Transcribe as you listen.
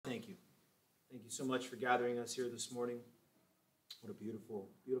Thank you so much for gathering us here this morning. What a beautiful,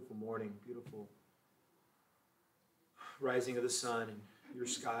 beautiful morning, beautiful rising of the sun and your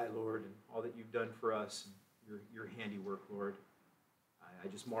sky, Lord, and all that you've done for us and your handiwork, Lord. I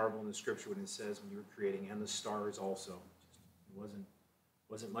just marvel in the scripture when it says when you were creating, and the stars also. It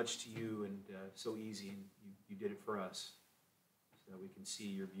wasn't much to you and so easy, and you did it for us so that we can see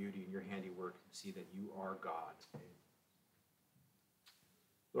your beauty and your handiwork and see that you are God.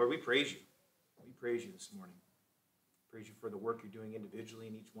 Lord, we praise you. We praise you this morning. Praise you for the work you're doing individually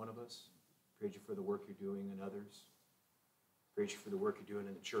in each one of us. Praise you for the work you're doing in others. Praise you for the work you're doing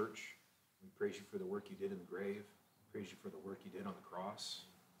in the church. We praise you for the work you did in the grave. Praise you for the work you did on the cross.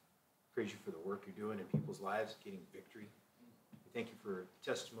 Praise you for the work you're doing in people's lives, getting victory. We thank you for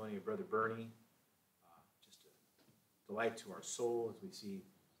the testimony of Brother Bernie. Just a delight to our soul as we see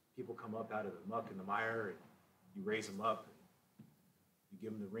people come up out of the muck and the mire, and you raise them up, and you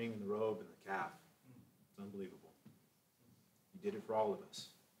give them the ring and the robe and the calf. It's unbelievable. You did it for all of us.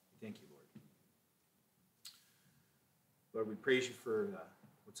 We thank you, Lord. Lord, we praise you for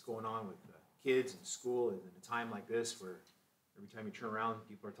what's going on with kids in school and in a time like this where every time you turn around,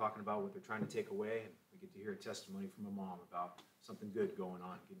 people are talking about what they're trying to take away, and we get to hear a testimony from a mom about something good going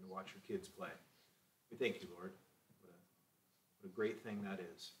on, getting to watch her kids play. We thank you, Lord. What a great thing that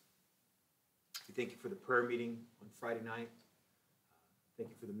is. We thank you for the prayer meeting on Friday night. Thank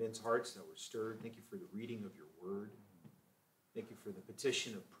you for the men's hearts that were stirred. Thank you for the reading of your word. Thank you for the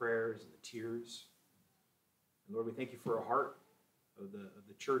petition of prayers and the tears. And Lord, we thank you for a heart of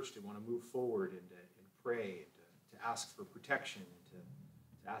the church to want to move forward and pray and to ask for protection and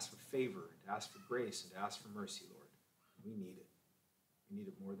to ask for favor and to ask for grace and to ask for mercy, Lord. We need it. We need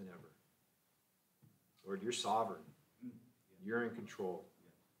it more than ever. Lord, you're sovereign. You're in control,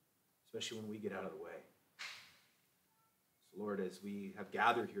 especially when we get out of the way. So, Lord, as we have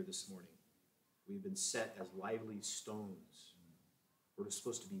gathered here this morning, we've been set as lively stones. We're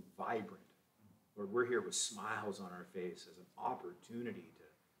supposed to be vibrant. Lord, we're here with smiles on our face as an opportunity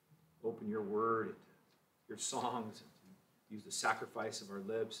to open your word and to hear songs and to use the sacrifice of our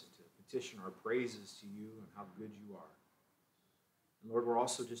lips and to petition our praises to you and how good you are. And Lord, we're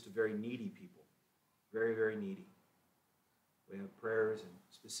also just a very needy people, very, very needy. We have prayers and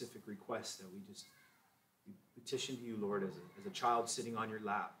specific requests that we petition to you, Lord, as a child sitting on your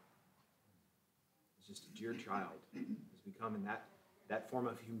lap. As just a dear child, as we come in that form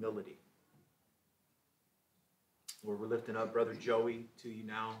of humility. Lord, we're lifting up Brother Joey to you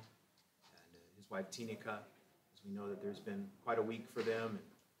now and his wife Tinika, as we know that there's been quite a week for them and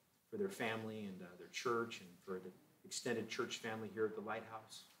for their family and their church and for the extended church family here at the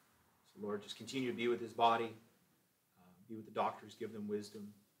Lighthouse. So, Lord, just continue to be with his body, be with the doctors, give them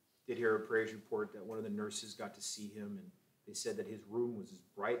wisdom. Did hear a praise report that one of the nurses got to see him, and they said that his room was as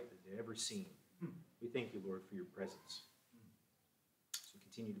bright as they'd ever seen. We thank you, Lord, for your presence. So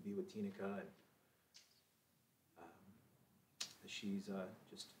continue to be with Tinika, and she's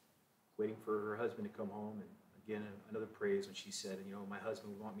just waiting for her husband to come home. And again, another praise when she said, you know, my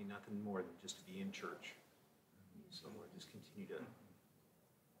husband would want me nothing more than just to be in church. So Lord, just continue to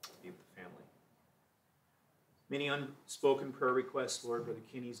be with the family. Many unspoken prayer requests, Lord. Brother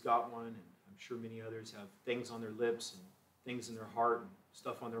Kenny's got one, and I'm sure many others have things on their lips and things in their heart and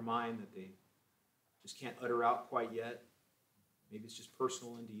stuff on their mind that they just can't utter out quite yet. Maybe it's just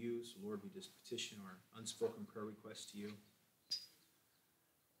personal into you. So, Lord, we just petition our unspoken prayer requests to you.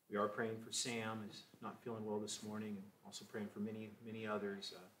 We are praying for Sam, who's not feeling well this morning, and also praying for many, many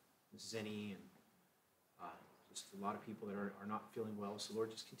others, Miss Zenny, and just a lot of people that are not feeling well. So,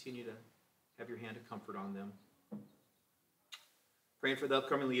 Lord, just continue to have your hand of comfort on them. Praying for the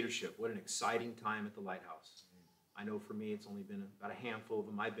upcoming leadership. What an exciting time at the Lighthouse. I know for me, it's only been about a handful of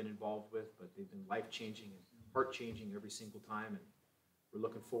them I've been involved with, but they've been life-changing and heart-changing every single time, and we're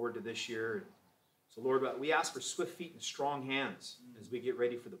looking forward to this year. So, Lord, we ask for swift feet and strong hands as we get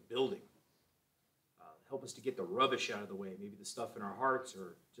ready for the building. Help us to get the rubbish out of the way, maybe the stuff in our hearts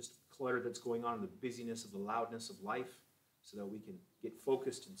or just clutter that's going on in the busyness of the loudness of life, so that we can get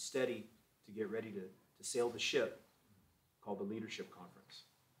focused and steady to get ready to sail the ship called the Leadership Conference.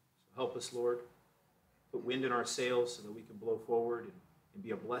 So help us, Lord. Put wind in our sails so that we can blow forward and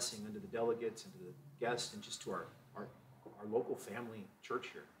be a blessing unto the delegates and to the guests and just to our local family church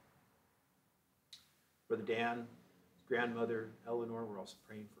here. Brother Dan, his grandmother, Eleanor, we're also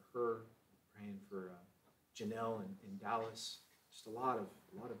praying for her, praying for Janelle in Dallas. Just a lot of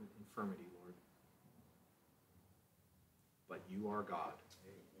infirmity, Lord. But you are God.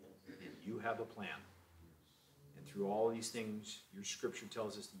 And you have a plan. And through all these things, your scripture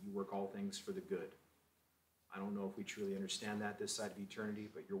tells us that you work all things for the good. I don't know if we truly understand that this side of eternity,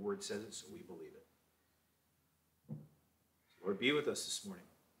 but your word says it, so we believe it. Lord, be with us this morning.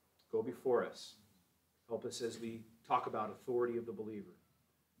 Go before us. Help us as we talk about authority of the believer.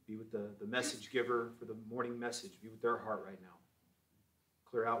 Be with the message giver for the morning message. Be with their heart right now.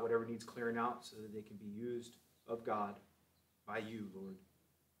 Clear out whatever needs clearing out so that they can be used of God by you, Lord,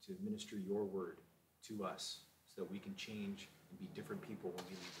 to minister your word to us so that we can change and be different people when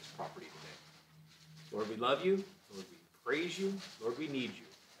we leave this property today. Lord, we love you. Lord, we praise you. Lord, we need you.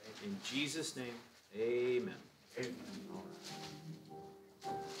 In Jesus' name, amen. Amen.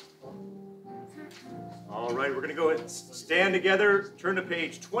 All right, we're going to go ahead and stand together. Turn to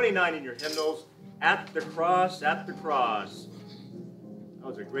page 29 in your hymnals. At the cross, at the cross. That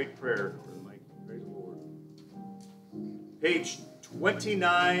was a great prayer, Mike. Praise the Lord. Page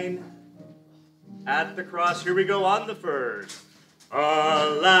 29, at the cross. Here we go on the first.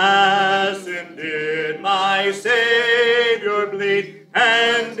 Alas, and did my Savior bleed,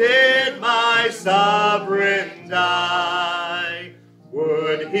 and did my sovereign die?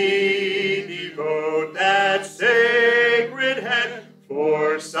 Would he devote that sacred head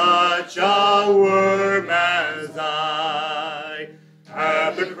for such a worm as I?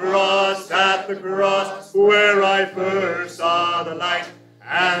 At the cross, where I first saw the light,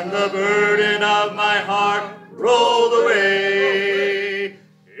 and the burden of my heart rolled away.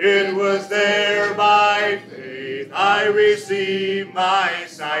 It was there by faith I received my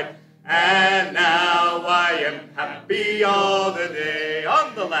sight, and now I am happy all the day.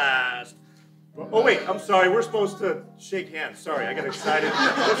 On the last. Oh, wait, I'm sorry. We're supposed to shake hands. Sorry, I got excited.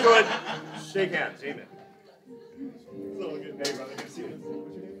 Let's go ahead and shake hands. Amen. Hey, brother. Good to see you.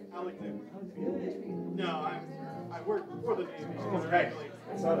 What's your name? Alexander. No, I work for the Navy. Okay.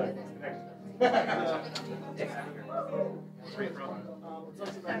 I saw that. Straight from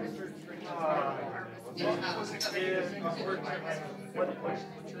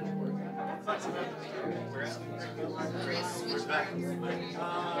Where's that?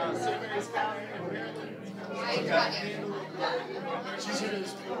 St. Mary's County in Maryland. She's here to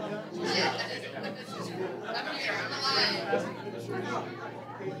school. She's cool. I'm here. I'm alive.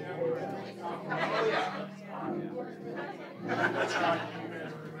 Oh, yeah. That's how you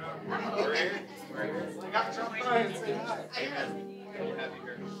guys were. We're here. I got to jump by and say hi. Amen. We'll have you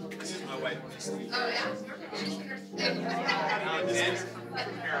here. This is my wife. Oh, yeah? From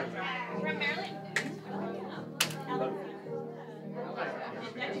Maryland. From Maryland?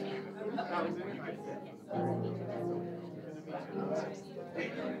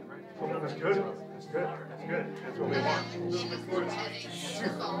 That's good. That's good. That's good. That's what we want.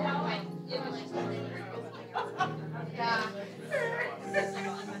 Yeah.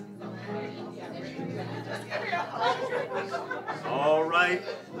 All right.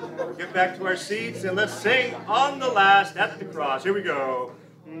 Get back to our seats and let's sing on the last at the cross. Here we go.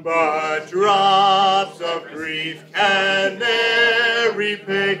 But drops of grief can ne'er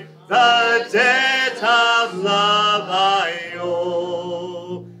repay the debt of love I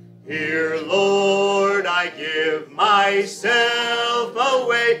owe. Here, Lord, I give myself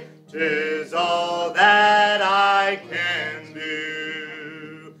away. 'Tis all that I can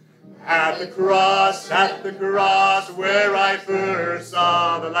do. At the cross, where I first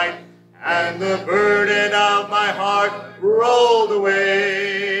saw the light, and the burden of my heart rolled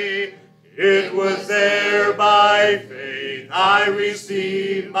away. It was there by faith I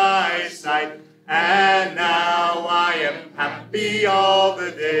received my sight, and now I am happy all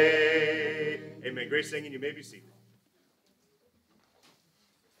the day. Amen. Great singing. You may be seated.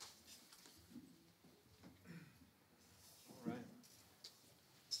 All right.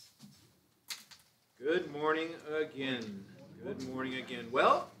 Good morning again. Good morning again.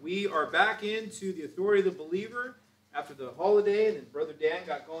 Well, we are back into the authority of the believer after the holiday, and then Brother Dan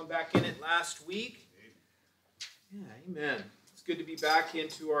got going back in it last week. Yeah, amen. It's good to be back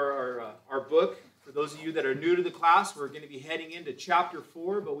into our book. For those of you that are new to the class, we're going to be heading into chapter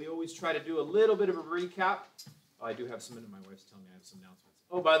 4, but we always try to do a little bit of a recap. Oh, I do have some, my wife's telling me I have some announcements.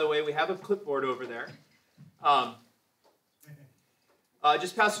 Oh, by the way, we have a clipboard over there.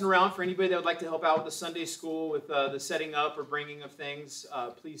 Just passing around for anybody that would like to help out with the Sunday school with the setting up or bringing of things.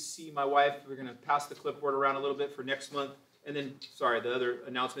 Please see my wife. We're going to pass the clipboard around a little bit for next month. And then, sorry, the other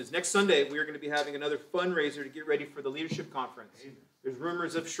announcement is next Sunday we are going to be having another fundraiser to get ready for the leadership conference. There's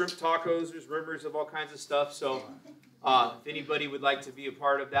rumors of shrimp tacos. There's rumors of all kinds of stuff. So if anybody would like to be a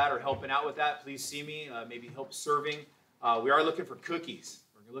part of that or helping out with that, please see me. Maybe help serving. We are looking for cookies.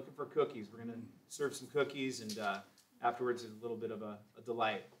 We're looking for cookies. We're going to serve some cookies and afterwards, a little bit of a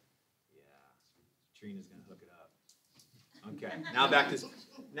delight. Yeah, Trina's going to hook it up. Okay, now back to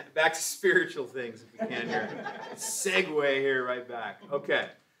spiritual things, if we can here. Segue here right back. Okay,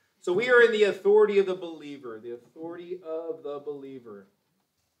 so we are in the authority of the believer. The authority of the believer.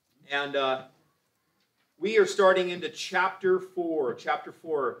 And we are starting into chapter 4. Chapter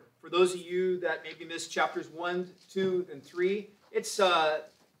 4. For those of you that maybe missed chapters 1, 2, and 3, it's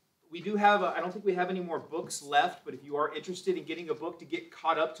we do have. I don't think we have any more books left. But if you are interested in getting a book to get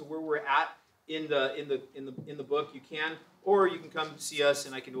caught up to where we're at in the book, you can, or you can come see us,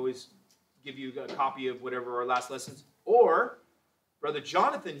 and I can always give you a copy of whatever our last lessons. Or Brother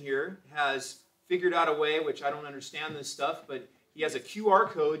Jonathan here has figured out a way, which I don't understand this stuff, but he has a QR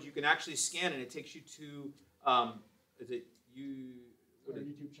code you can actually scan, and it takes you to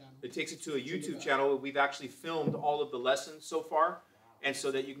YouTube channel. It takes it to a YouTube channel. We've actually filmed all of the lessons so far, and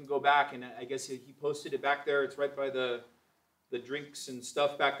so that you can go back, and I guess he posted it back there. It's right by the drinks and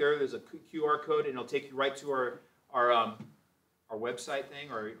stuff back there. There's a QR code, and it'll take you right to our website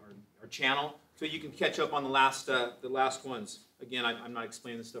thing, or our channel, so you can catch up on the last ones. Again, I'm not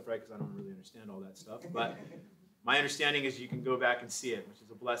explaining this stuff right because I don't really understand all that stuff, but my understanding is you can go back and see it, which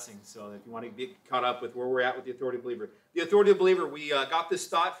is a blessing. So if you want to get caught up with where we're at with the authority of the believer. The authority of the believer, we got this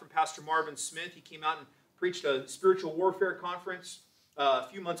thought from Pastor Marvin Smith. He came out and preached a spiritual warfare conference a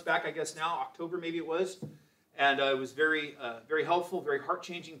few months back, I guess now, October maybe it was. And it was very, very helpful, very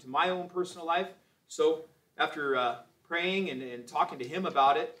heart-changing to my own personal life. So after praying and talking to him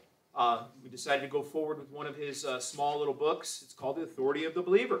about it, we decided to go forward with one of his small little books. It's called The Authority of the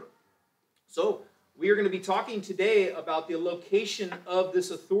Believer. So we are going to be talking today about the location of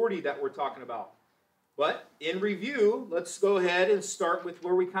this authority that we're talking about. But in review, let's go ahead and start with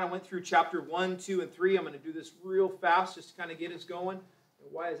where we kind of went through chapter 1, 2, and 3. I'm going to do this real fast just to kind of get us going.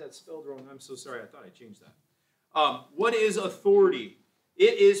 Why is that spelled wrong? I'm so sorry. I thought I changed that. What is authority?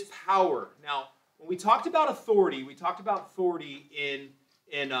 It is power. Now, when we talked about authority,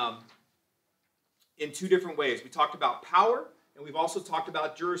 in two different ways. We talked about power, and we've also talked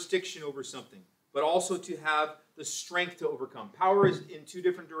about jurisdiction over something, but also to have the strength to overcome. Power is in two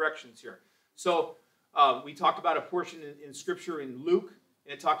different directions here. So we talked about a portion in Scripture in Luke,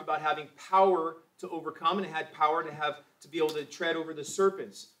 and it talked about having power to overcome, and it had power to be able to tread over the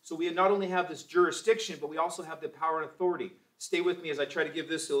serpents. So we not only have this jurisdiction, but we also have the power and authority. Stay with me as I try to give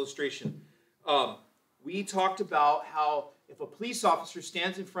this illustration. We talked about how if a police officer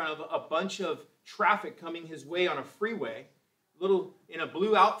stands in front of a bunch of traffic coming his way on a freeway, in a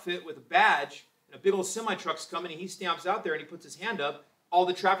blue outfit with a badge, and a big old semi-truck's coming, and he stamps out there and he puts his hand up, all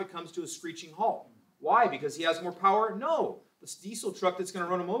the traffic comes to a screeching halt. Why? Because he has more power? No. The diesel truck that's going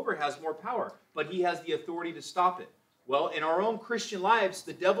to run him over has more power, but he has the authority to stop it. Well, in our own Christian lives,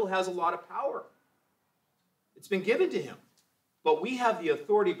 the devil has a lot of power. It's been given to him. But we have the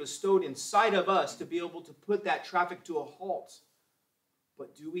authority bestowed inside of us to be able to put that traffic to a halt.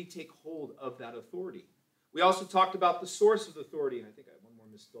 But do we take hold of that authority? We also talked about the source of authority, and I think I have one more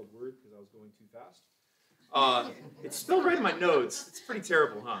misspelled word because I was going too fast. It's spelled right in my notes. It's pretty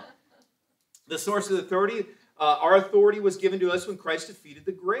terrible, huh? The source of authority, our authority was given to us when Christ defeated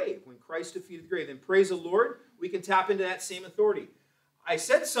the grave. When Christ defeated the grave. And praise the Lord, we can tap into that same authority. I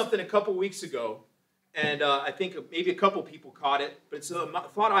said something a couple weeks ago, and I think maybe a couple people caught it, but it's a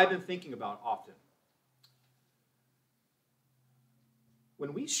thought I've been thinking about often.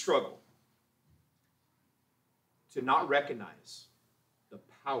 When we struggle to not recognize the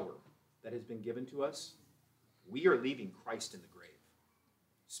power that has been given to us, we are leaving Christ in the grave,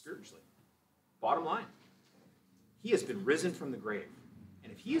 spiritually. Bottom line, he has been risen from the grave.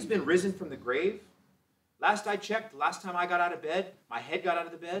 And if he has been risen from the grave, last I checked, the last time I got out of bed, my head got out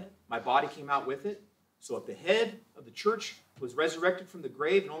of the bed, my body came out with it. So if the head of the church was resurrected from the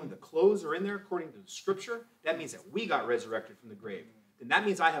grave and only the clothes are in there according to the Scripture, that means that we got resurrected from the grave. Then that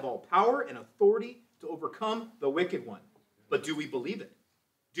means I have all power and authority to overcome the wicked one. But do we believe it?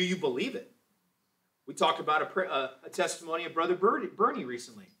 Do you believe it? We talked about a testimony of Brother Bernie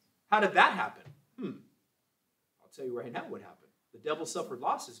recently. How did that happen? I'll tell you right now what happened. The devil suffered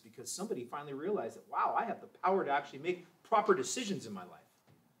losses because somebody finally realized that, wow, I have the power to actually make proper decisions in my life.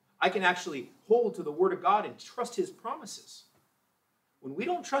 I can actually hold to the Word of God and trust His promises. When we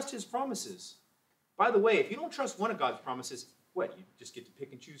don't trust His promises, by the way, if you don't trust one of God's promises, what, you just get to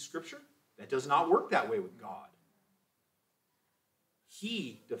pick and choose Scripture? That does not work that way with God.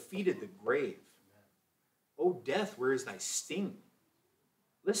 He defeated the grave. O death, where is thy sting?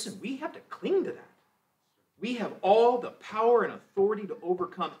 Listen, we have to cling to that. We have all the power and authority to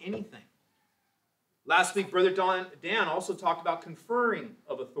overcome anything. Last week, Brother Dan also talked about conferring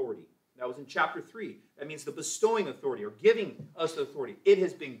of authority. That was in chapter 3. That means the bestowing authority or giving us the authority. It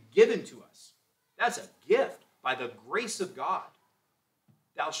has been given to us. That's a gift. by the grace of God,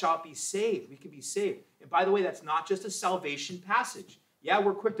 thou shalt be saved. We can be saved. And by the way, that's not just a salvation passage. Yeah,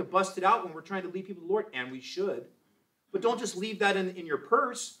 we're quick to bust it out when we're trying to lead people to the Lord, and we should. But don't just leave that in your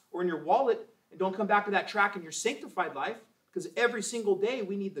purse or in your wallet, and don't come back to that track in your sanctified life, because every single day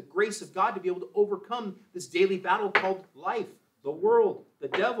we need the grace of God to be able to overcome this daily battle called life, the world, the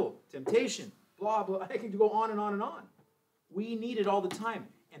devil, temptation, blah, blah. I can go on and on and on. We need it all the time,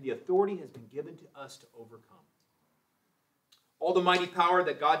 and the authority has been given to us to overcome. All the mighty power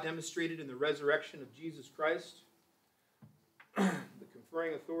that God demonstrated in the resurrection of Jesus Christ, the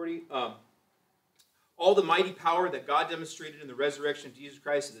conferring authority, all the mighty power that God demonstrated in the resurrection of Jesus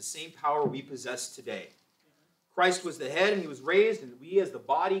Christ is the same power we possess today. Christ was the head, and he was raised, and we as the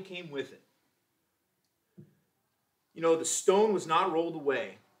body came with it. You know, the stone was not rolled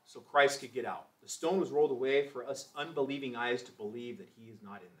away so Christ could get out. The stone was rolled away for us unbelieving eyes to believe that he is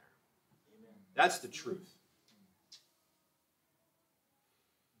not in there. Amen. That's the truth.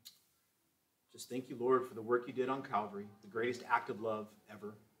 Just thank you, Lord, for the work you did on Calvary, the greatest act of love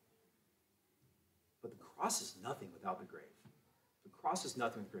ever. But the cross is nothing without the grave. The cross is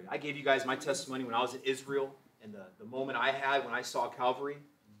nothing without the grave. I gave you guys my testimony when I was in Israel, and the moment I had when I saw Calvary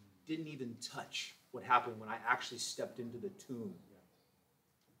didn't even touch what happened when I actually stepped into the tomb.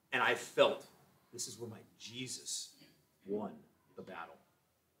 And I felt this is where my Jesus won the battle.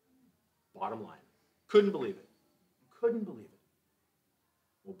 Bottom line. Couldn't believe it. Couldn't believe it.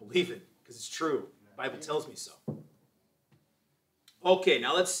 Well, believe it, because it's true. The Bible tells me so. Okay,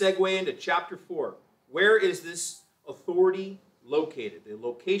 now let's segue into chapter 4. Where is this authority located? The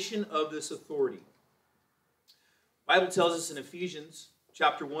location of this authority. The Bible tells us in Ephesians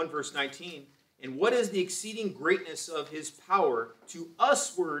chapter 1, verse 19, and what is the exceeding greatness of his power to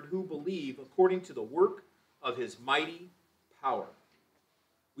usward who believe according to the work of his mighty power?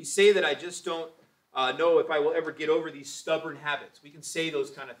 We say that I just don't know if I will ever get over these stubborn habits. We can say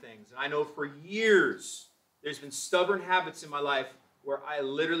those kind of things. And I know for years there's been stubborn habits in my life where I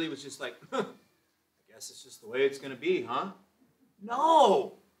literally was just like, I guess it's just the way it's going to be, huh?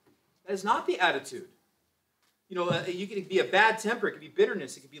 No, that is not the attitude. You know, you can be a bad temper. It could be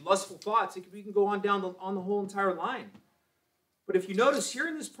bitterness. It could be lustful thoughts. We can go on down on the whole entire line. But if you notice here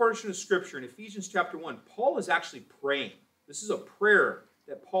in this portion of Scripture, in Ephesians chapter 1, Paul is actually praying. This is a prayer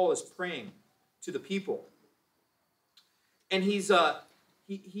that Paul is praying to the people. And he's not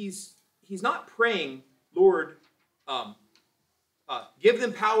praying, Lord, give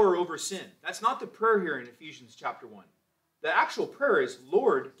them power over sin. That's not the prayer here in Ephesians chapter 1. The actual prayer is,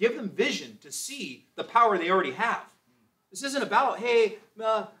 Lord, give them vision to see the power they already have. This isn't about, hey,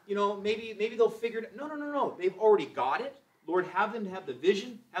 maybe they'll figure it out. No. They've already got it. Lord, have them to have the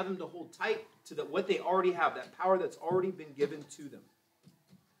vision, have them to hold tight to what they already have, that power that's already been given to them.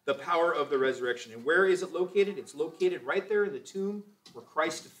 The power of the resurrection. And where is it located? It's located right there in the tomb where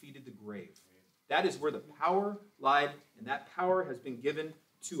Christ defeated the grave. That is where the power lied, and that power has been given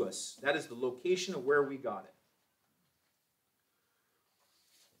to us. That is the location of where we got it.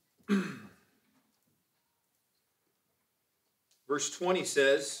 Verse 20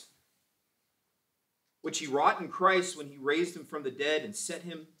 says, which he wrought in Christ when he raised him from the dead and set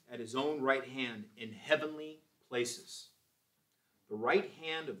him at his own right hand in heavenly places. The right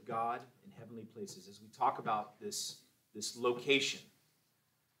hand of God in heavenly places. As we talk about this location.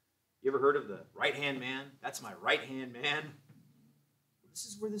 You ever heard of the right-hand man? That's my right-hand man. This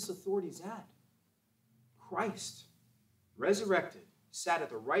is where this authority is at. Christ, resurrected, sat at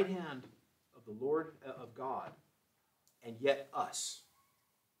the right hand of the Lord of God, and yet us,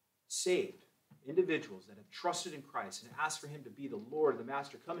 saved individuals that have trusted in Christ and asked for him to be the Lord, the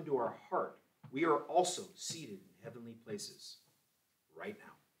Master, come into our heart. We are also seated in heavenly places right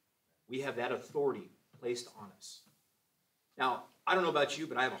now. We have that authority placed on us. Now, I don't know about you,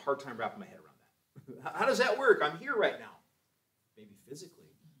 but I have a hard time wrapping my head around that. How does that work? I'm here right now. Maybe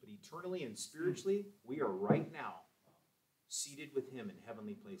physically, but eternally and spiritually, we are right now seated with him in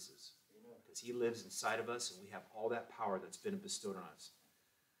heavenly places. Because he lives inside of us, and we have all that power that's been bestowed on us.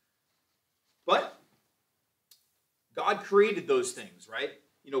 But God created those things, right?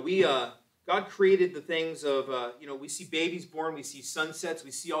 You know, God created the things of, we see babies born, we see sunsets,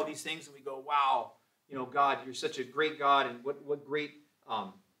 we see all these things, and we go, wow, God, you're such a great God, and what great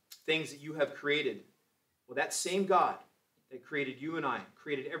things that you have created. Well, that same God that created you and I,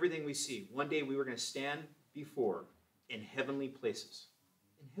 created everything we see, one day we were going to stand before in heavenly places.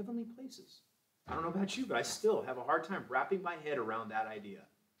 In heavenly places. I don't know about you, but I still have a hard time wrapping my head around that idea.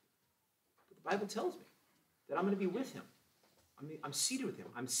 But the Bible tells me that I'm going to be with him. I'm seated with him.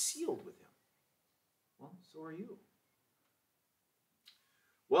 I'm sealed with him. Well, so are you.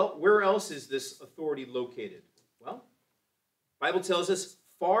 Well, where else is this authority located? Well, the Bible tells us,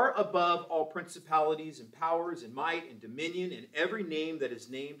 far above all principalities and powers and might and dominion and every name that is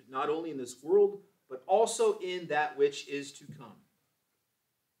named, not only in this world, but also in that which is to come.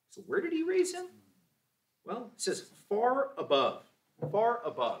 So where did he raise him? Well, it says far above, far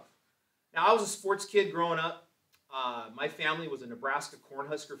above. Now, I was a sports kid growing up. My family was a Nebraska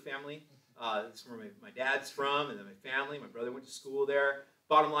Cornhusker family. That's where my dad's from, and then my family. My brother went to school there.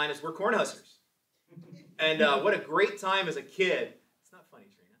 Bottom line is we're Cornhuskers. And what a great time as a kid. It's not funny,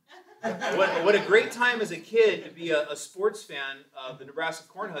 Trina. What a great time as a kid to be a sports fan of the Nebraska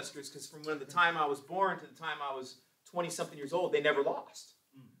Cornhuskers, because from when the time I was born to the time I was 20-something years old, they never lost.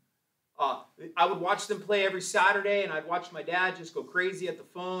 I would watch them play every Saturday, and I'd watch my dad just go crazy at the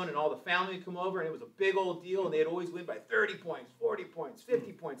phone, and all the family would come over, and it was a big old deal, and they'd always win by 30 points, 40 points,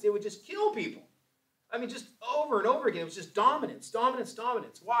 50 points. They would just kill people. I mean, just over and over again. It was just dominance, dominance,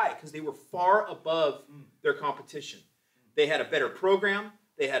 dominance. Why? Because they were far above their competition. They had a better program.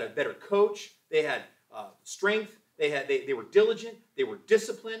 They had a better coach. They had strength. They were diligent. They were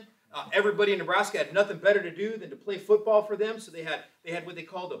disciplined. Everybody in Nebraska had nothing better to do than to play football for them. So they had what they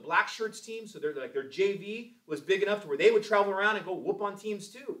called a black shirts team. So their JV was big enough to where they would travel around and go whoop on teams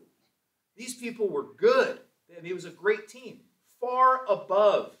too. These people were good. It was a great team, far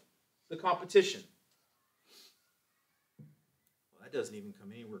above the competition. Well, that doesn't even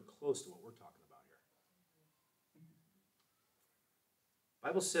come anywhere close to what we're talking about here. The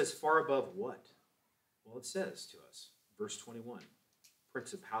Bible says far above what? Well, it says to us, verse 21.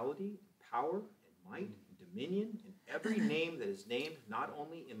 Principality, and power, and might, and dominion, and every name that is named, not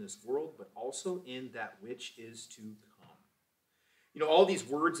only in this world, but also in that which is to come. You know, all these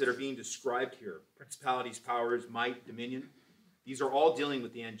words that are being described here, principalities, powers, might, dominion, these are all dealing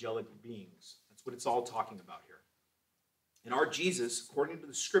with the angelic beings. That's what it's all talking about here. And our Jesus, according to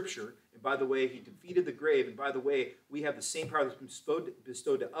the scripture, and by the way, he defeated the grave, and by the way, we have the same power that's been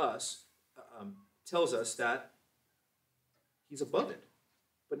bestowed to us, tells us that he's above it.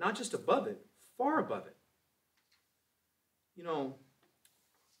 But not just above it, far above it. You know,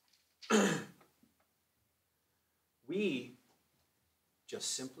 we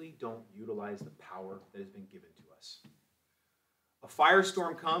just simply don't utilize the power that has been given to us. A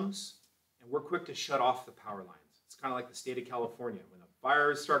firestorm comes, and we're quick to shut off the power lines. It's kind of like the state of California. When the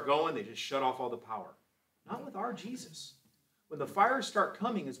fires start going, they just shut off all the power. Not with our Jesus. When the fires start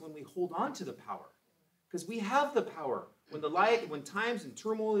coming is when we hold on to the power. Because we have the power. When times and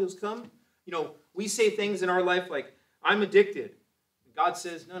turmoils come, you know, we say things in our life like, I'm addicted. And God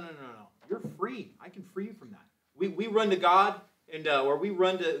says, no. You're free. I can free you from that. We run to God, and or we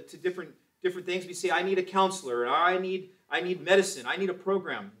run to different things. We say, I need a counselor. Or I need medicine. I need a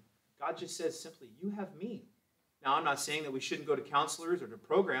program. God just says simply, you have me. Now, I'm not saying that we shouldn't go to counselors or to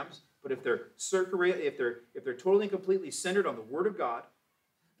programs, but if they're totally and completely centered on the Word of God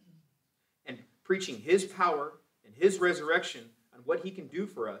and preaching His power and His resurrection on what He can do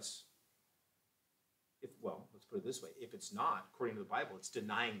for us, let's put it this way, if it's not, according to the Bible, it's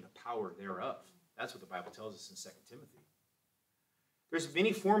denying the power thereof. That's what the Bible tells us in 2 Timothy. There's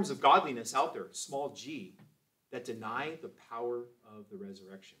many forms of godliness out there, small g, that deny the power of the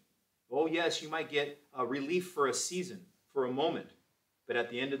resurrection. Oh, yes, you might get relief for a season, for a moment, but at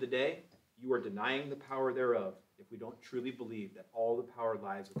the end of the day, you are denying the power thereof if we don't truly believe that all the power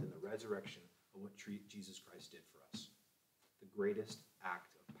lies within the resurrection of what Jesus Christ did for us. The greatest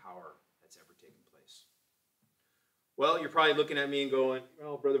act of power that's ever taken place. Well, you're probably looking at me and going,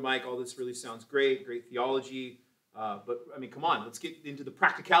 well, Brother Mike, all this really sounds great theology, but, I mean, come on, let's get into the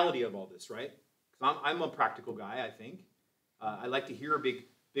practicality of all this, right? Because I'm a practical guy, I think. I like to hear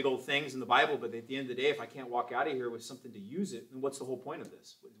big old things in the Bible, but at the end of the day, if I can't walk out of here with something to use it, then what's the whole point of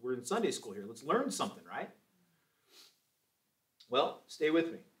this? We're in Sunday school here. Let's learn something, right? Well, stay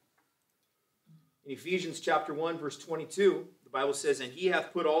with me. In Ephesians chapter 1, verse 22, the Bible says, and he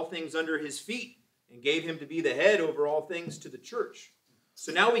hath put all things under his feet and gave him to be the head over all things to the church.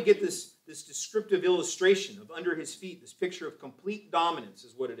 So now we get this descriptive illustration of under his feet, this picture of complete dominance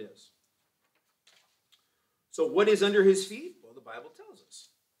is what it is. So what is under his feet? Well, the Bible tells us.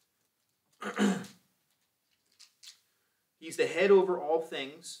 He's the head over all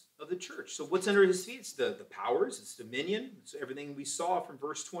things of the church. So what's under his feet? It's the powers, it's dominion, it's everything we saw from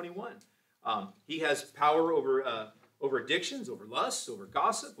verse 21. He has power over addictions, over lusts, over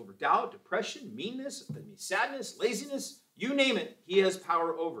gossip, over doubt, depression, meanness, sadness, laziness, you name it, he has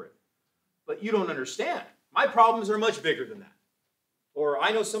power over it. But you don't understand. My problems are much bigger than that. Or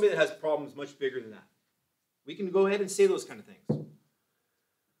I know somebody that has problems much bigger than that. We can go ahead and say those kind of things.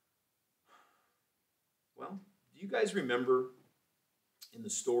 Well, do you guys remember in the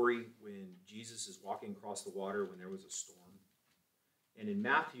story when Jesus is walking across the water when there was a storm. And in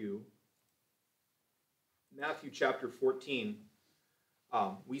Matthew chapter 14,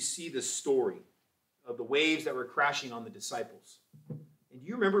 we see the story of the waves that were crashing on the disciples. And do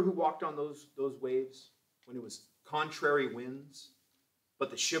you remember who walked on those waves when it was contrary winds? But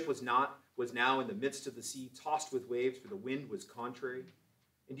the ship was now in the midst of the sea, tossed with waves, for the wind was contrary.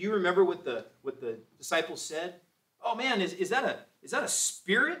 And do you remember what the disciples said? Oh man, is that a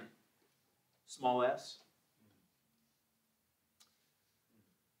spirit? Small s.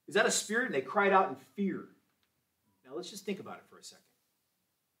 Is that a spirit? And they cried out in fear. Now let's just think about it for a second.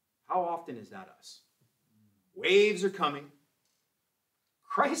 How often is that us? Waves are coming.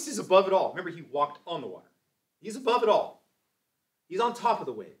 Christ is above it all. Remember, he walked on the water. He's above it all. He's on top of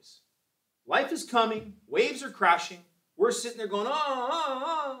the waves. Life is coming. Waves are crashing. We're sitting there going,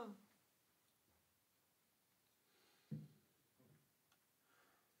 ah.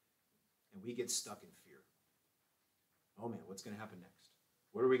 And we get stuck in fear. Oh man, what's going to happen next?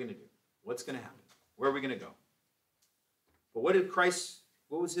 What are we going to do? What's going to happen? Where are we going to go? But what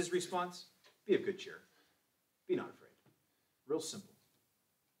was his response? Be of good cheer. Be not afraid. Real simple.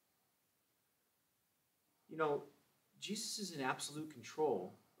 You know, Jesus is in absolute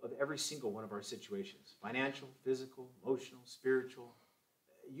control of every single one of our situations. Financial, physical, emotional, spiritual,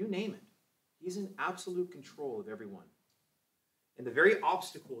 you name it. He's in absolute control of every one. And the very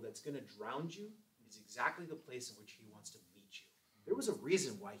obstacle that's going to drown you is exactly the place in which he wants to meet you. There was a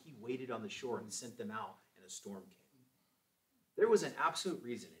reason why he waited on the shore and sent them out and a storm came. There was an absolute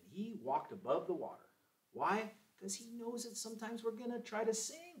reason, and he walked above the water. Why? Because he knows that sometimes we're going to try to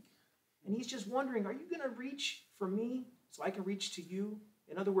sink. And he's just wondering, are you going to reach for me so I can reach to you?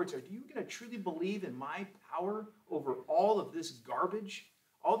 In other words, are you going to truly believe in my power over all of this garbage?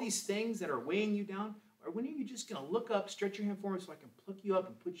 All these things that are weighing you down? Or when are you just going to look up, stretch your hand forward so I can pluck you up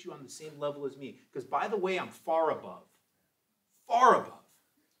and put you on the same level as me? Because by the way, I'm far above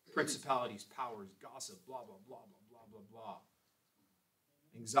principalities, powers, gossip, blah, blah, blah, blah, blah, blah, blah.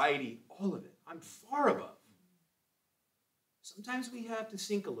 Anxiety, all of it. I'm far above. Sometimes we have to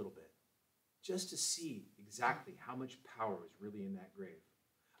sink a little bit just to see exactly how much power is really in that grave.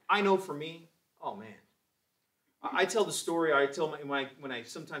 I know for me, oh man, I tell the story, when I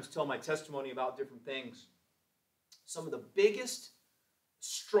sometimes tell my testimony about different things, some of the biggest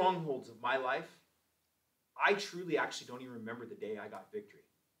strongholds of my life, I truly actually don't even remember the day I got victory.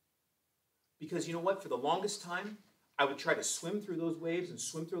 Because you know what? For the longest time, I would try to swim through those waves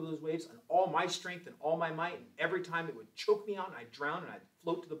and all my strength and all my might, and every time it would choke me out and I'd drown and I'd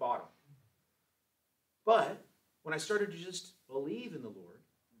float to the bottom. But when I started to just believe in the Lord,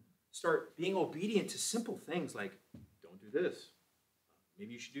 start being obedient to simple things like, don't do this.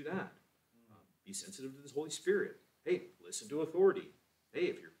 Maybe you should do that. Be sensitive to the Holy Spirit. Hey, listen to authority. Hey,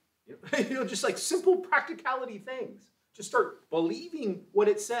 if you're, just like simple practicality things. Just start believing what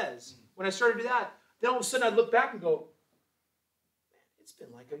it says. When I started to do that, then all of a sudden I'd look back and go, man, it's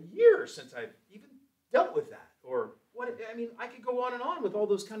been like a year since I've even dealt with that. Or what? I mean, I could go on and on with all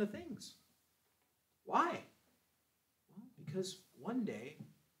those kind of things. Why? Well, because one day,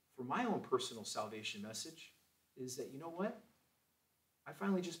 for my own personal salvation message, is that, you know what? I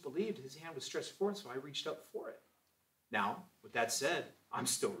finally just believed his hand was stretched forth, so I reached up for it. Now, with that said, I'm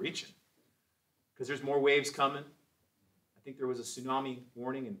still reaching. Because there's more waves coming. I think there was a tsunami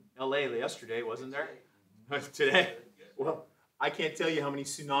warning in LA yesterday, wasn't there? Today? Well, I can't tell you how many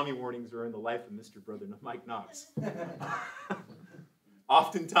tsunami warnings are in the life of Mr. Brother Mike Knox.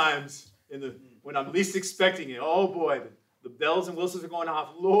 Oftentimes, when I'm least expecting it, oh boy, the bells and whistles are going off.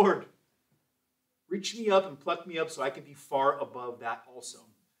 Lord, reach me up and pluck me up so I can be far above that also.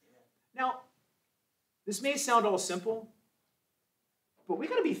 Now, this may sound all simple, but we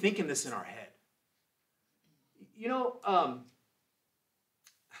got to be thinking this in our head. You know,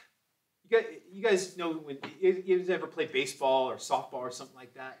 you guys know when you guys ever play baseball or softball or something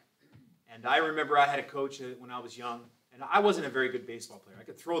like that? And I remember I had a coach when I was young, and I wasn't a very good baseball player. I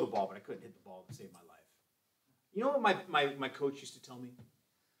could throw the ball, but I couldn't hit the ball to save my life. You know what my coach used to tell me?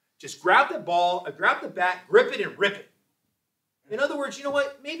 Just grab the ball, grab the bat, grip it, and rip it. In other words, you know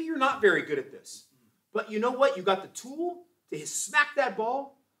what? Maybe you're not very good at this. But you know what? You got the tool to smack that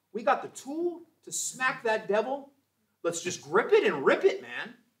ball. We got the tool to smack that devil. Let's just grip it and rip it,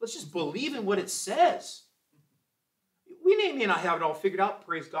 man. Let's just believe in what it says. We may not have it all figured out.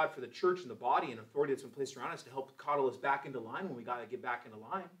 Praise God for the church and the body and authority that's been placed around us to help coddle us back into line when we got to get back into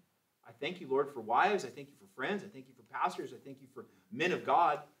line. I thank you, Lord, for wives. I thank you for friends. I thank you for pastors. I thank you for men of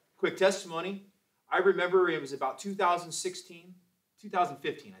God. Quick testimony. I remember it was about 2015,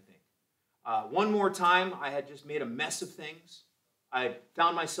 I think. One more time, I had just made a mess of things. I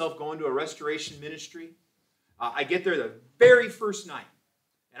found myself going to a restoration ministry. I get there the very first night,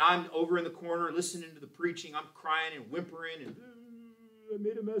 and I'm over in the corner listening to the preaching. I'm crying and whimpering, and I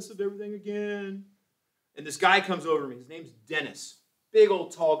made a mess of everything again. And this guy comes over to me. His name's Dennis. Big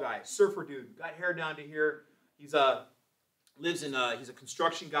old tall guy, surfer dude, got hair down to here. He's he's a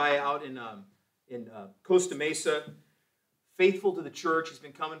construction guy out in Costa Mesa. Faithful to the church. He's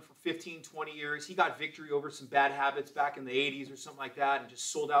been coming for 15, 20 years. He got victory over some bad habits back in the 80s or something like that and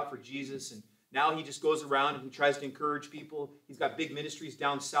just sold out for Jesus. And now he just goes around and he tries to encourage people. He's got big ministries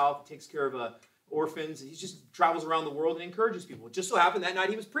down south. He takes care of orphans. He just travels around the world and encourages people. It just so happened that night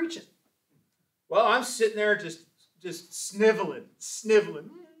he was preaching. Well, I'm sitting there just sniveling.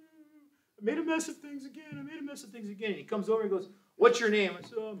 I made a mess of things again. And he comes over and goes, "What's your name?" I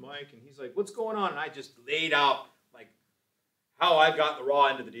said, "Oh, Mike." And he's like, "What's going on?" And I just laid out how I've got the raw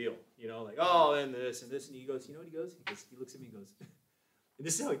end of the deal, like, oh, and this, and he goes, you know what he goes? He looks at me and goes, and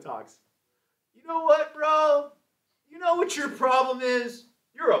this is how he talks. "You know what, bro? You know what your problem is?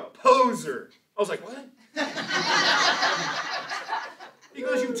 You're a poser." I was like, "What?" He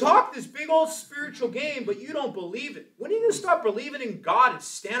goes, "You talk this big old spiritual game, but you don't believe it. When are you going to stop believing in God and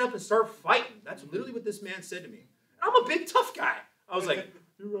stand up and start fighting?" That's literally what this man said to me. And I'm a big, tough guy. I was like,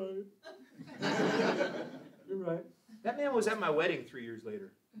 "You're right. You're right." That man was at my wedding 3 years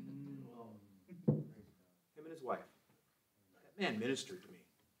later. Him and his wife. That man ministered to me.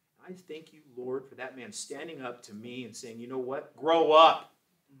 I thank you, Lord, for that man standing up to me and saying, "You know what? Grow up."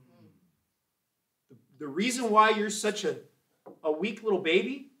 The reason why you're such a weak little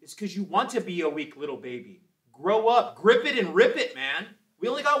baby is because you want to be a weak little baby. Grow up. Grip it and rip it, man. We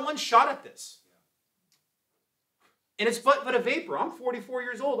only got one shot at this. And it's but a vapor. I'm 44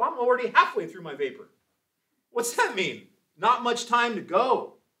 years old. I'm already halfway through my vapor. What's that mean? Not much time to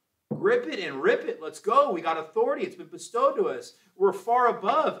go. Grip it and rip it. Let's go. We got authority. It's been bestowed to us. We're far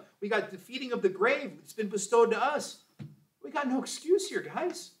above. We got the feeding of the grave. It's been bestowed to us. We got no excuse here,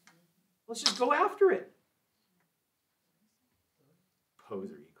 guys. Let's just go after it.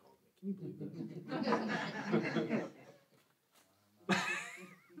 Poser, he called me. Can you believe that?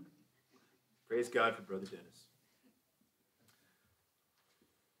 Praise God for Brother Dennis.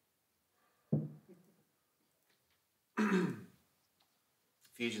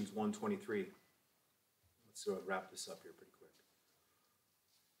 Ephesians 1:23. Let's wrap this up here pretty quick.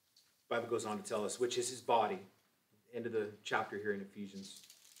 The Bible goes on to tell us, which is his body. End of the chapter here in Ephesians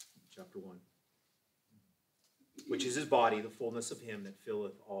chapter 1. Which is his body, the fullness of him that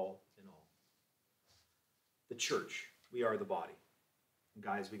filleth all in all. The church, we are the body. And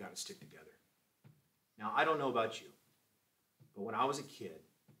guys, we got to stick together. Now, I don't know about you, but when I was a kid,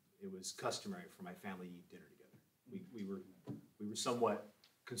 it was customary for my family to eat dinner together. We were somewhat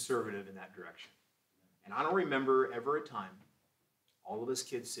conservative in that direction. And I don't remember ever a time, all of us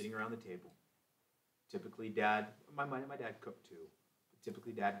kids sitting around the table, typically dad, my dad cooked too, but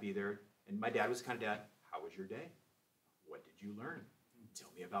typically dad would be there, and my dad was the kind of dad, "How was your day? What did you learn?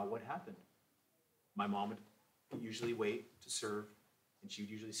 Tell me about what happened." My mom would usually wait to serve, and she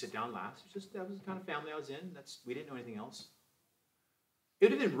would usually sit down last. That was the kind of family I was in. We didn't know anything else. It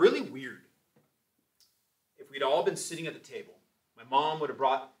would have been really weird if we'd all been sitting at the table. My mom would have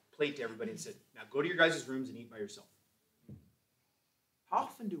brought a plate to everybody and said, "Now go to your guys' rooms and eat by yourself." How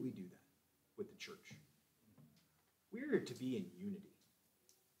often do we do that with the church? We are to be in unity.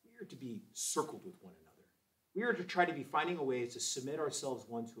 We are to be circled with one another. We are to try to be finding a ways to submit ourselves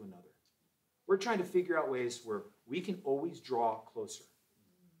one to another. We're trying to figure out ways where we can always draw closer.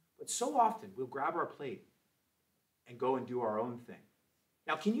 But so often we'll grab our plate and go and do our own thing.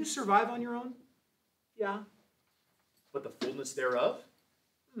 Now, can you survive on your own? Yeah. But the fullness thereof?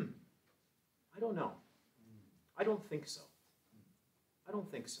 I don't know. I don't think so.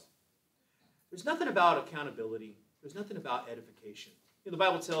 There's nothing about accountability. There's nothing about edification. The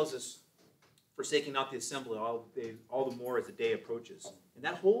Bible tells us, "Forsaking not the assembly, all the more as the day approaches." And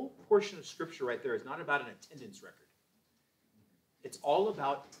that whole portion of Scripture right there is not about an attendance record. It's all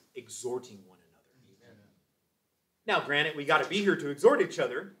about exhorting one another. Now, granted, we got to be here to exhort each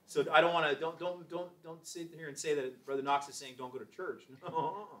other. So I don't want to don't sit here and say that Brother Knox is saying don't go to church.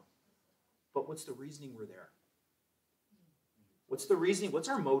 No. But what's the reasoning we're there? What's the reasoning? What's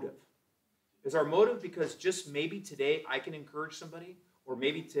our motive? Is our motive because just maybe today I can encourage somebody, or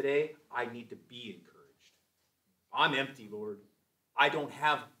maybe today I need to be encouraged? I'm empty, Lord. I don't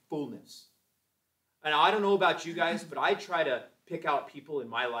have fullness. And I don't know about you guys, but I try to pick out people in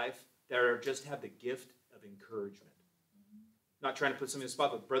my life that just have the gift of encouragement. Not trying to put something in the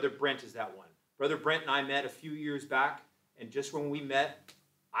spot, but Brother Brent is that one. Brother Brent and I met a few years back, and just when we met,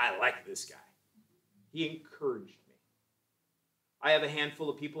 I like this guy. He encouraged me. I have a handful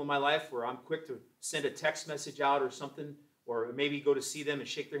of people in my life where I'm quick to send a text message out or something, or maybe go to see them and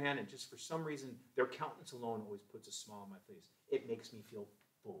shake their hand, and just for some reason, their countenance alone always puts a smile on my face. It makes me feel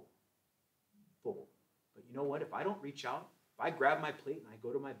full. Full. But you know what? If I don't reach out, if I grab my plate and I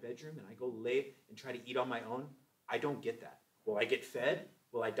go to my bedroom and I go lay and try to eat on my own, I don't get that. Will I get fed?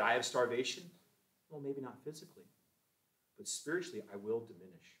 Will I die of starvation? Well, maybe not physically, but spiritually, I will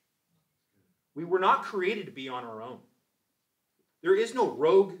diminish. We were not created to be on our own. There is no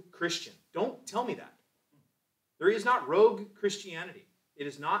rogue Christian. Don't tell me that. There is not rogue Christianity. It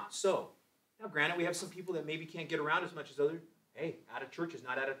is not so. Now, granted, we have some people that maybe can't get around as much as others. Hey, out of church is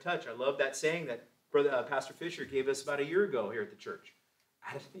not out of touch. I love that saying that Pastor Fisher gave us about a year ago here at the church.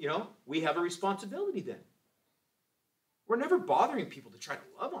 We have a responsibility then. We're never bothering people to try to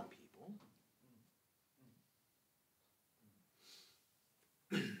love on people.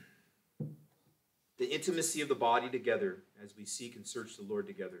 The intimacy of the body together as we seek and search the Lord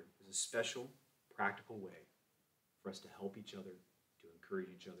together is a special, practical way for us to help each other, to encourage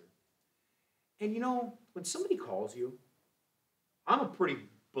each other. And when somebody calls you, I'm a pretty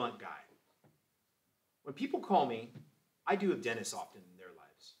blunt guy. When people call me, I do have dentists often in their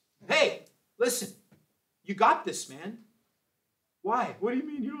lives. Hey, listen, you got this, man. Why? What do you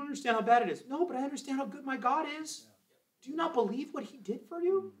mean? You don't understand how bad it is. No, but I understand how good my God is. Do you not believe what he did for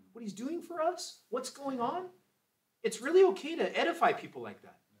you? What he's doing for us? What's going on? It's really okay to edify people like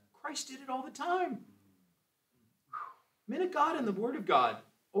that. Christ did it all the time. Men of God and the Word of God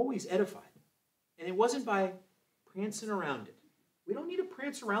always edified. And it wasn't by prancing around it. We don't need to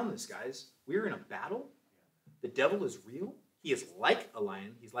prance around this, guys. We're in a battle. The devil is real. He is like a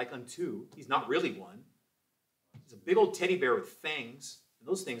lion. He's like unto. He's not really one. He's a big old teddy bear with fangs. And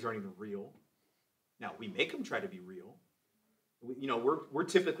those things aren't even real. Now, we make them try to be real. We're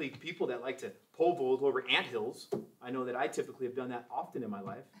typically people that like to pole vault over anthills. I know that I typically have done that often in my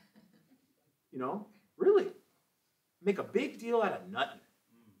life. Really. Make a big deal out of nothing.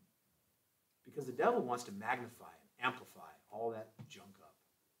 Because the devil wants to magnify and amplify all that junk up.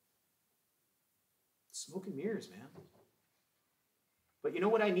 Smoke and mirrors, man. But you know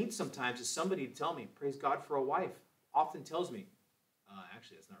what I need sometimes is somebody to tell me, praise God for a wife. Often tells me,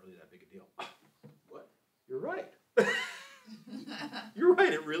 actually, that's not really that big a deal. What? You're right. You're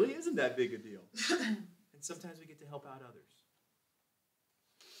right, it really isn't that big a deal. And sometimes we get to help out others.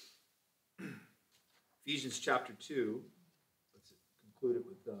 Ephesians chapter 2, let's conclude it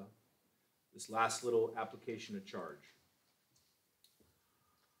with this last little application of charge.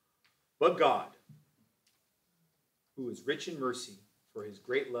 But God, who is rich in mercy, for his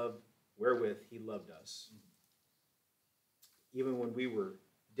great love wherewith he loved us, even when we were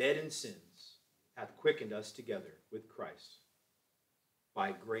dead in sins, hath quickened us together with Christ.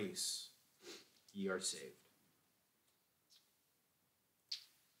 By grace ye are saved.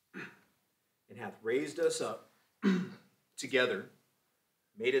 And hath raised us up together,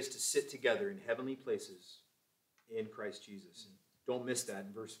 made us to sit together in heavenly places in Christ Jesus. And don't miss that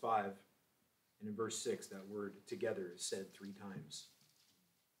in verse 5 and in verse 6, that word together is said 3 times.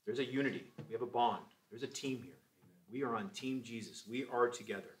 There's a unity. We have a bond. There's a team here. We are on Team Jesus. We are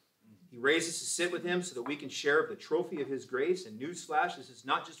together. He raised us to sit with him so that we can share of the trophy of his grace. And newsflash, this is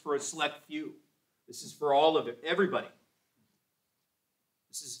not just for a select few. This is for all of it, everybody.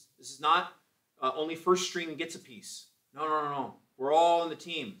 This is not only first string gets a piece. No. We're all in the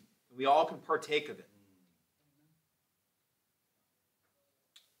team. And we all can partake of it.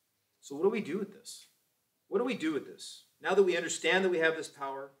 So what do we do with this? What do we do with this? Now that we understand that we have this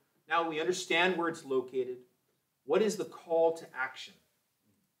power, now we understand where it's located, what is the call to action?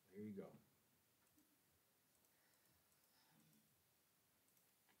 There you go.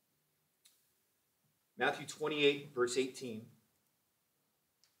 Matthew 28, verse 18.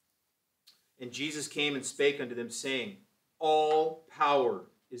 And Jesus came and spake unto them, saying, all power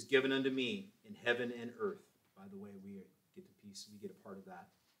is given unto me in heaven and earth. By the way, we get the piece, we get a part of that.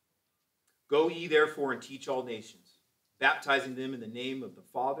 Go ye therefore and teach all nations, baptizing them in the name of the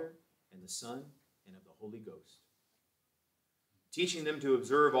Father and the Son and of the Holy Ghost, teaching them to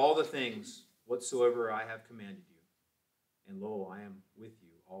observe all the things whatsoever I have commanded you. And lo, I am with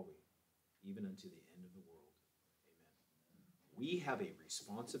you always, even unto the end of the world. Amen. We have a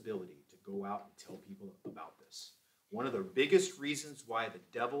responsibility to go out and tell people about this. One of the biggest reasons why the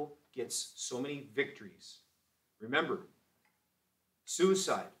devil gets so many victories. Remember,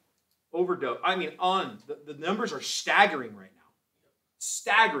 suicide, overdose. The numbers are staggering right now.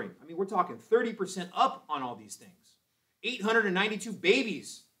 Staggering. We're talking 30% up on all these things. 892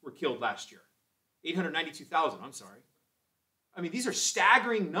 babies were killed last year. 892,000, I'm sorry. These are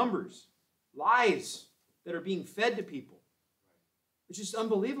staggering numbers. Lies that are being fed to people. It's just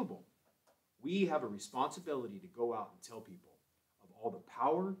unbelievable. We have a responsibility to go out and tell people of all the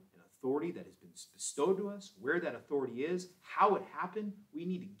power and authority that has been bestowed to us, where that authority is, how it happened. We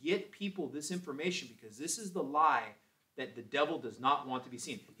need to get people this information because this is the lie that the devil does not want to be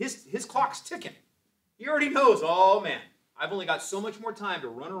seen. His clock's ticking. He already knows, oh man, I've only got so much more time to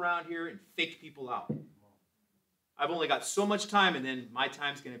run around here and fake people out. I've only got so much time, and then my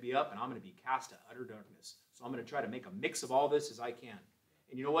time's going to be up, and I'm going to be cast to utter darkness. So I'm going to try to make a mix of all this as I can.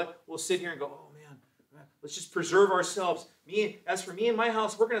 And you know what? We'll sit here and go, oh, man, let's just preserve ourselves. As for me and my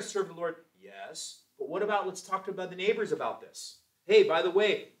house, we're going to serve the Lord. Yes, but what about, let's talk to the neighbors about this. Hey, by the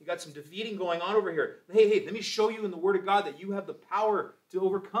way, you got some defeating going on over here. Hey, let me show you in the Word of God that you have the power to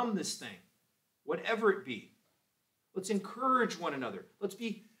overcome this thing, whatever it be. Let's encourage one another.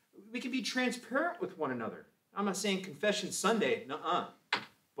 We can be transparent with one another. I'm not saying Confession Sunday, nuh-uh.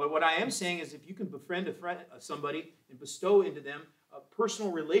 But what I am saying is if you can befriend somebody and bestow into them a personal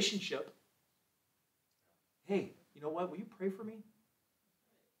relationship, hey, you know what? Will you pray for me?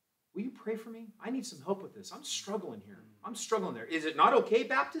 Will you pray for me? I need some help with this. I'm struggling here. I'm struggling there. Is it not okay,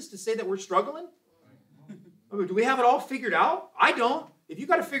 Baptist, to say that we're struggling? I mean, do we have it all figured out? I don't. If you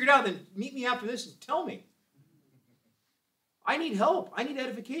got it figured out, then meet me after this and tell me. I need help. I need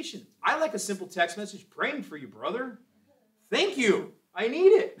edification. I like a simple text message praying for you, brother. Thank you. I need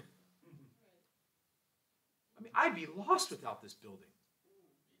it. I mean, I'd be lost without this building.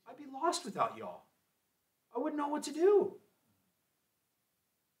 I'd be lost without y'all. I wouldn't know what to do.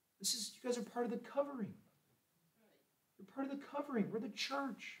 You guys are part of the covering. You're part of the covering. We're the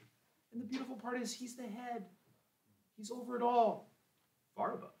church. And the beautiful part is he's the head. He's over it all.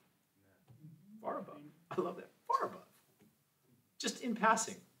 Far above. Far above. I love that. Far above. Just in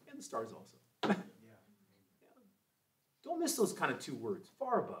passing. And the stars also. Yeah. Don't miss those kind of two words.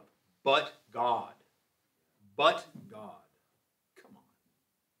 Far above. But God. But God. Come on.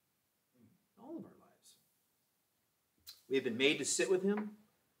 All of our lives. We have been made to sit with him.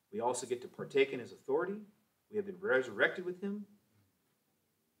 We also get to partake in his authority. We have been resurrected with him.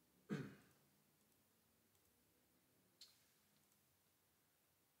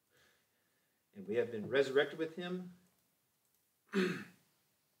 And we have been resurrected with him.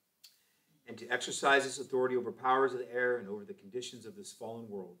 And to exercise his authority over powers of the air and over the conditions of this fallen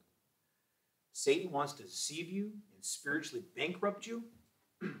world. Satan wants to deceive you and spiritually bankrupt you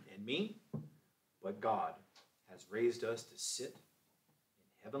and me, but God has raised us to sit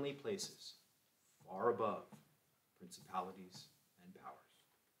in heavenly places far above principalities and powers.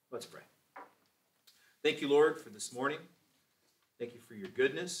 Let's pray. Thank you, Lord, for this morning. Thank you for your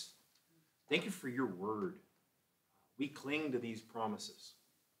goodness. Thank you for your word. We cling to these promises.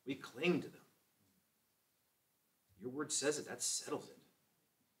 We cling to them. Your word says it. That settles it.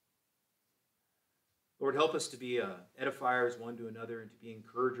 Lord, help us to be edifiers one to another and to be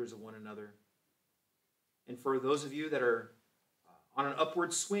encouragers of one another. And for those of you that are on an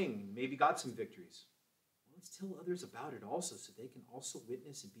upward swing, maybe got some victories, well, let's tell others about it also so they can also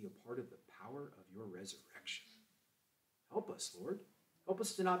witness and be a part of the power of your resurrection. Help us, Lord. Help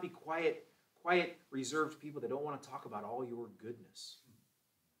us to not be quiet, reserved people that don't want to talk about all your goodness.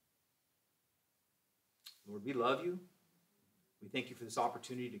 Lord, we love you. We thank you for this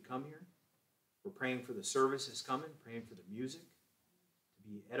opportunity to come here. We're praying for the services coming, praying for the music to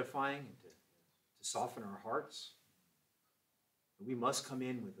be edifying and to soften our hearts. But we must come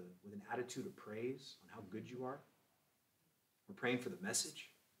in with an attitude of praise on how good you are. We're praying for the message.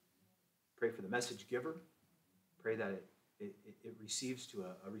 Pray for the message giver. Pray that it receives to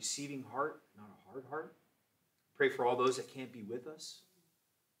a receiving heart, not a hard heart. Pray for all those that can't be with us,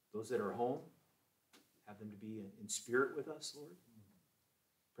 those that are home. Have them to be in spirit with us, Lord.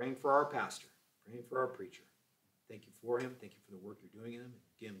 Praying for our pastor. Praying for our preacher. Thank you for him. Thank you for the work you're doing in him.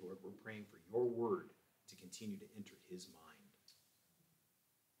 Again, Lord, we're praying for your word to continue to enter his mind.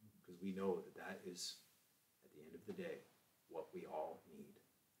 Because we know that is, at the end of the day, what we all need.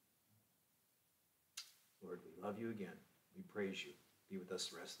 Lord, we love you again. We praise you. Be with us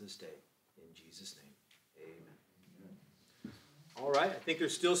the rest of this day. In Jesus' name, amen. All right, I think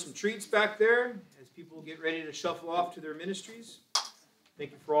there's still some treats back there as people get ready to shuffle off to their ministries.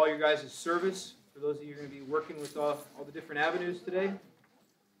 Thank you for all your guys' service. For those of you who are going to be working with all the different avenues today.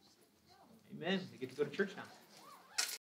 Amen. We get to go to church now.